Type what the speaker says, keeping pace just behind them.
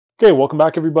Okay, welcome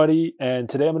back everybody. And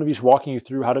today I'm going to be walking you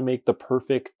through how to make the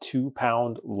perfect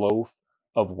 2-pound loaf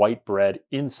of white bread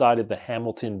inside of the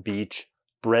Hamilton Beach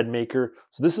bread maker.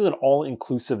 So this is an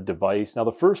all-inclusive device. Now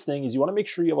the first thing is you want to make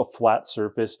sure you have a flat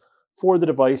surface for the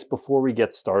device before we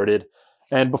get started.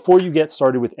 And before you get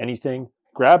started with anything,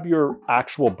 grab your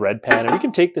actual bread pan, and we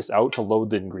can take this out to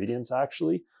load the ingredients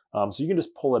actually. So you can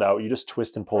just pull it out, you just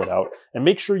twist and pull it out, and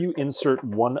make sure you insert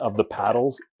one of the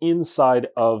paddles inside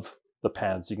of the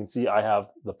pan. So you can see I have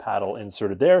the paddle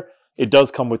inserted there. It does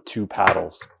come with 2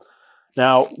 paddles.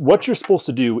 Now, what you're supposed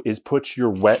to do is put your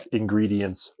wet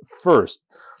ingredients first.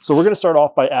 So we're going to start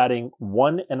off by adding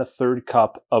 1 1/3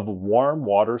 cup of warm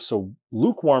water, so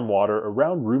lukewarm water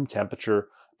around room temperature,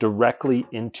 directly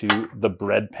into the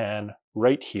bread pan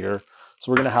right here.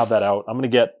 So we're going to have that out. I'm going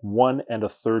to get 1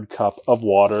 1/3 cup of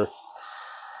water.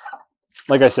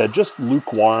 Like I said, just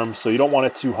lukewarm, so you don't want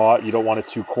it too hot, you don't want it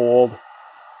too cold.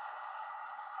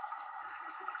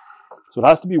 So it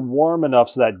has to be warm enough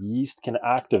so that yeast can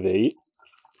activate,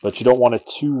 but you don't want it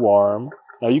too warm.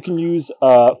 Now you can use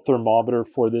a thermometer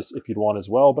for this if you'd want as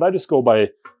well, but I just go by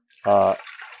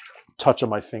touch of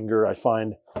my finger. I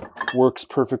find works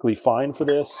perfectly fine for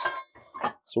this.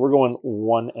 So we're going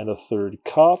 1 1/3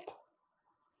 cup.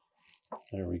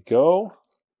 There we go.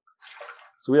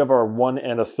 So we have our 1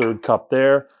 1/3 cup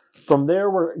there. From there,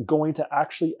 we're going to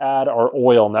actually add our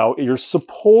oil. Now you're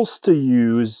supposed to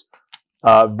use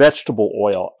vegetable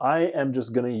oil. I am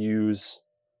just going to use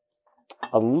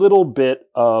a little bit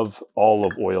of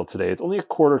olive oil today. It's only a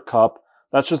 1/4 cup.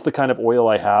 That's just the kind of oil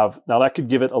I have. Now that could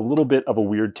give it a little bit of a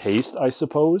weird taste, I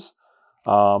suppose.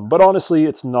 But honestly,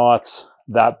 it's not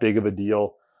that big of a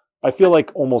deal. I feel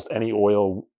like almost any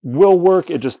oil will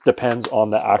work. It just depends on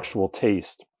the actual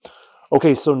taste.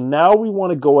 Okay, so now we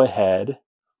want to go ahead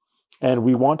and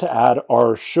we want to add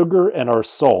our sugar and our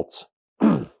salt.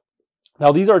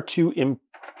 Now, these are 2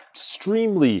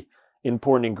 extremely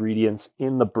important ingredients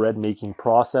in the bread making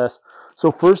process. So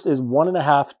first is 1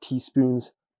 1/2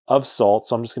 teaspoons of salt.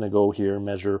 So I'm just going to go here and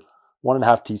measure 1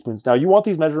 1/2 teaspoons. Now, you want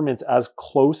these measurements as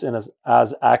close and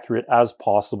as accurate as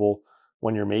possible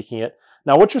when you're making it.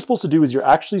 Now, what you're supposed to do is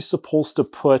you're actually supposed to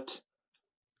put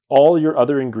all your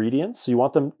other ingredients. So you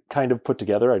want them kind of put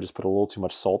together. I just put a little too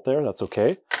much salt there. That's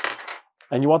okay.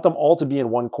 And you want them all to be in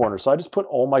one corner. So I just put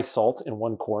all my salt in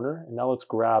one corner. And now let's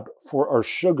grab, for our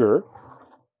sugar,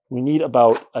 we need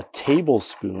about a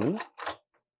tablespoon.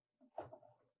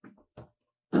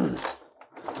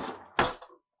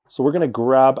 So we're going to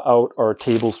grab out our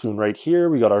tablespoon right here.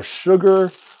 We got our sugar,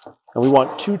 and we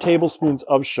want 2 tablespoons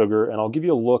of sugar. And I'll give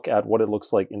you a look at what it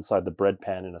looks like inside the bread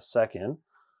pan in a second.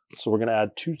 So we're going to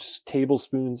add 2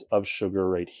 tablespoons of sugar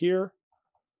right here.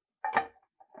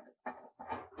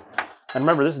 And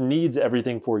remember, this needs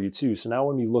everything for you too. So now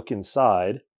when we look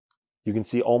inside, you can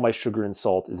see all my sugar and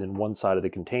salt is in one side of the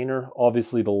container.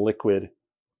 Obviously, the liquid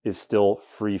is still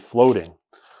free floating.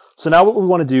 So now what we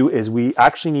want to do is we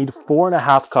actually need 4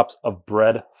 1/2 cups of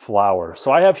bread flour.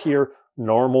 So I have here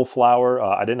normal flour.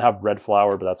 I didn't have bread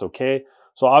flour, but that's okay.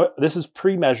 So this is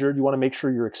pre-measured. You want to make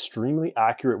sure you're extremely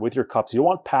accurate with your cups. You don't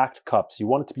want packed cups. You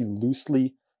want it to be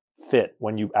loosely fit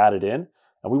when you add it in.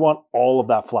 And we want all of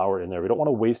that flour in there. We don't want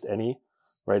to waste any,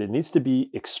 right? It needs to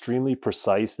be extremely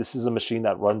precise. This is a machine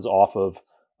that runs off of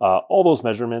all those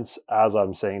measurements. As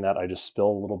I'm saying that, I just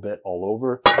spill a little bit all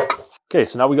over. Okay,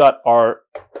 so now we got our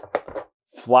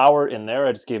flour in there.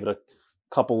 I just gave it a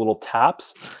couple little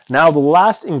taps. Now the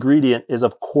last ingredient is,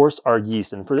 of course, our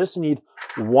yeast. And for this, you need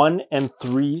 1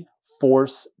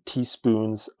 3/4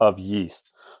 teaspoons of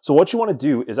yeast. So what you want to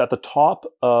do is at the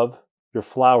top of your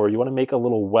flour, you want to make a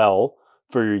little well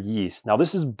for your yeast. Now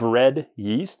this is bread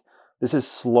yeast. This is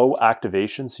slow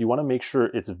activation, so you want to make sure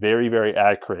it's very, very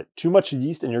accurate. Too much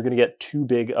yeast and you're going to get too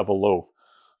big of a loaf.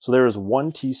 So there is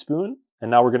 1 teaspoon, and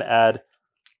now we're going to add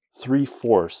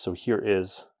 3/4. So here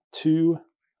is 2,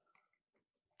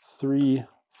 3,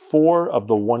 4 of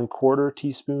the 1/4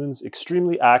 teaspoons.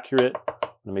 Extremely accurate. I'm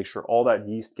going to make sure all that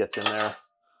yeast gets in there.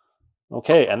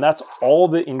 Okay, and that's all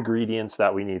the ingredients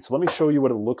that we need. So let me show you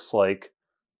what it looks like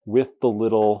with the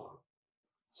little...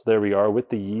 So there we are with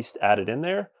the yeast added in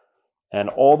there, and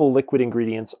all the liquid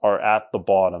ingredients are at the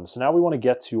bottom. So now we want to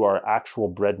get to our actual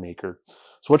bread maker.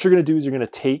 So what you're going to do is you're going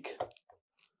to take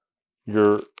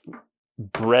your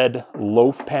bread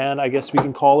loaf pan, I guess we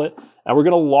can call it, and we're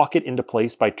going to lock it into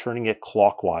place by turning it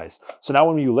clockwise. So now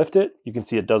when you lift it, you can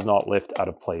see it does not lift out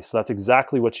of place. So that's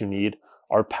exactly what you need.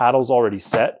 Our paddle's already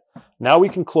set. Now we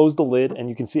can close the lid, and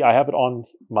you can see I have it on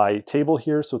my table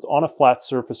here, so it's on a flat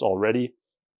surface already.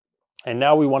 And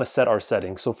now we want to set our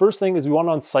settings. So first thing is we want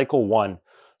it on cycle 1.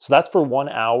 So that's for 1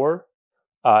 hour.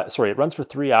 Sorry, it runs for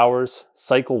 3 hours,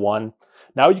 cycle 1.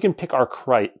 Now you can pick our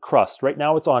crust. Right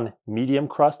now it's on medium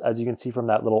crust, as you can see from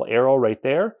that little arrow right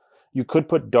there. You could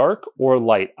put dark or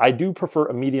light. I do prefer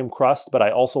a medium crust, but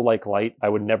I also like light. I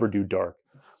would never do dark.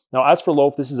 Now, as for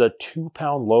loaf, this is a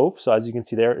 2-pound loaf. So as you can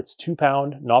see there, it's 2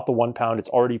 pound, not the 1 pound. It's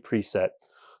already preset.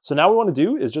 So now what we want to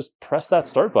do is just press that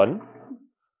start button.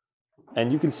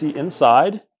 And you can see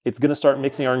inside, it's going to start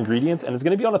mixing our ingredients, and it's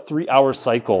going to be on a 3-hour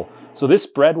cycle. So this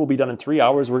bread will be done in 3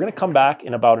 hours. We're going to come back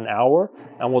in about an hour,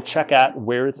 and we'll check at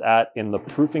where it's at in the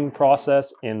proofing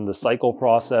process, in the cycle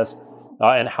process,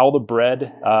 and how the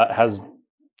bread has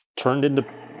turned into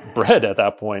bread at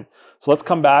that point. So let's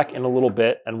come back in a little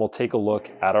bit, and we'll take a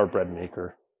look at our bread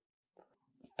maker.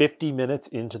 50 minutes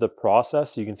into the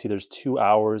process, so you can see there's 2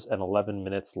 hours and 11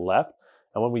 minutes left.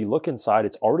 And when we look inside,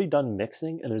 it's already done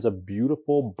mixing, and there's a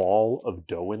beautiful ball of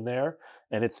dough in there,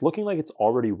 and it's looking like it's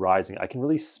already rising. I can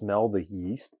really smell the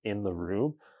yeast in the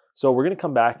room. So we're gonna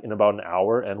come back in about an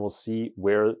hour, and we'll see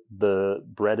where the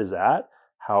bread is at,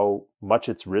 how much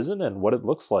it's risen, and what it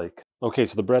looks like. Okay,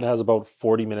 so the bread has about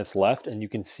 40 minutes left, and you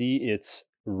can see it's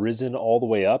risen all the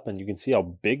way up, and you can see how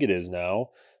big it is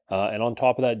now. And on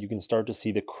top of that, you can start to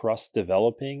see the crust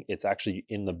developing. It's actually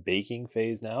in the baking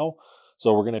phase now.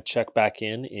 So we're going to check back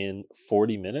in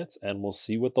 40 minutes, and we'll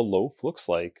see what the loaf looks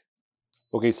like.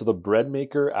 Okay, so the bread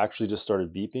maker actually just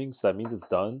started beeping, so that means it's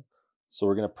done. So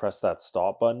we're going to press that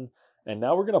stop button, and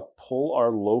now we're going to pull our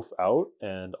loaf out,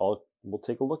 and we'll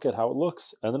take a look at how it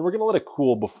looks, and then we're going to let it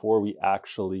cool before we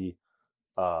actually,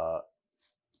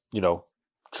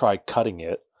 try cutting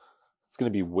it. It's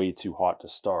going to be way too hot to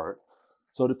start.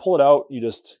 So to pull it out, you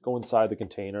just go inside the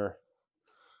container,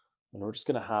 and we're just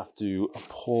going to have to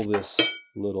pull this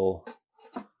little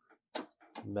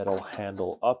metal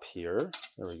handle up here.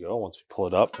 There we go. Once we pull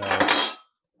it up, now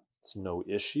it's no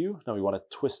issue. Now we want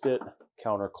to twist it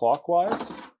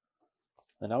counterclockwise.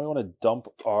 And now we want to dump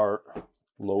our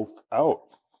loaf out.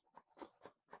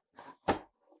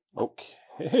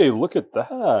 Okay, look at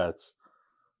that.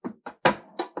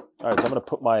 All right, so I'm going to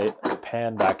put my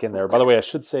pan back in there. By the way, I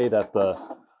should say that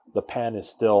the pan is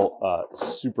still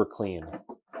super clean.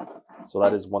 So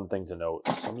that is one thing to note.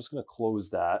 So I'm just going to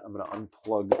close that. I'm going to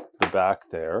unplug the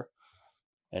back there.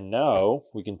 And now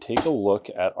we can take a look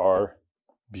at our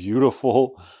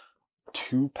beautiful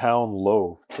 2-pound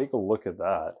loaf. Take a look at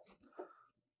that.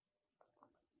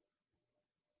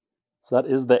 So that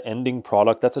is the ending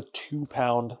product. That's a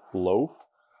 2-pound loaf.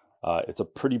 It's a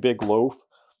pretty big loaf.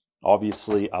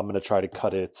 Obviously, I'm going to try to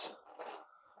cut it.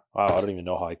 Wow, I don't even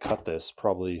know how I cut this.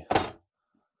 Probably,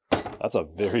 that's a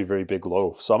very, very big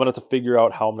loaf. So I'm going to have to figure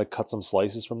out how I'm going to cut some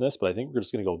slices from this, but I think we're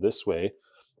just going to go this way.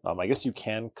 I guess you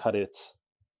can cut it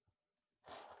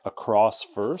across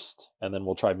first, and then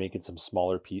we'll try making some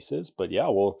smaller pieces. But yeah,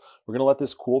 we're going to let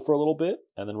this cool for a little bit,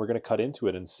 and then we're going to cut into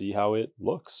it and see how it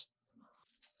looks.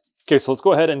 Okay, so let's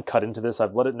go ahead and cut into this.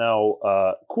 I've let it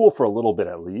now cool for a little bit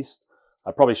at least.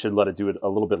 I probably should let it do it a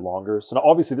little bit longer. So now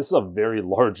obviously this is a very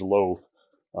large loaf,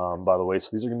 by the way. So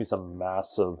these are gonna be some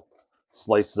massive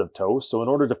slices of toast. So in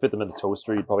order to fit them in the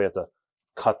toaster, you'd probably have to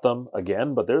cut them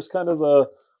again. But there's kind of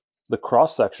the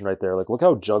cross section right there. Like look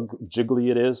how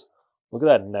jiggly it is. Look at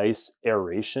that nice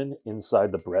aeration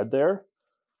inside the bread there.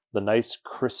 The nice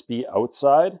crispy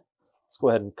outside. Let's go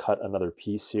ahead and cut another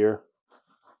piece here.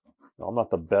 Now, I'm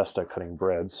not the best at cutting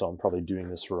bread, so I'm probably doing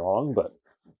this wrong, but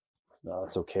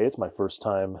it's okay. It's my first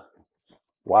time.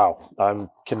 Wow, I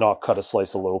cannot cut a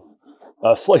slice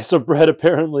of bread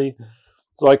apparently.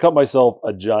 So I cut myself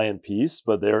a giant piece,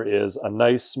 but there is a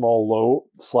nice small low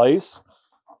slice.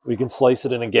 We can slice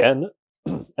it in again,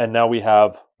 and now we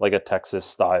have like a Texas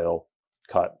style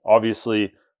cut.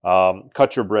 Obviously,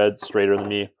 cut your bread straighter than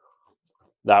me.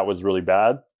 That was really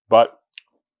bad, but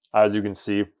as you can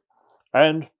see,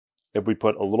 and if we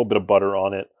put a little bit of butter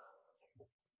on it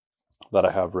that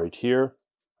I have right here,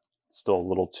 it's still a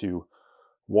little too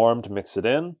warm to mix it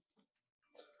in.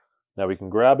 Now we can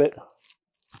grab it.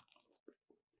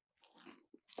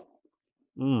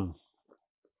 And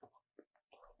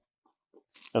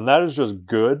that is just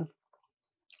good,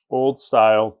 old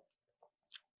style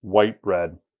white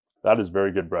bread. That is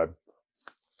very good bread.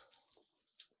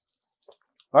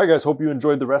 All right, guys, hope you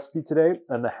enjoyed the recipe today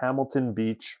and the Hamilton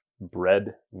Beach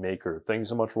bread maker. Thank you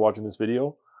so much for watching this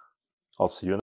video. I'll see you in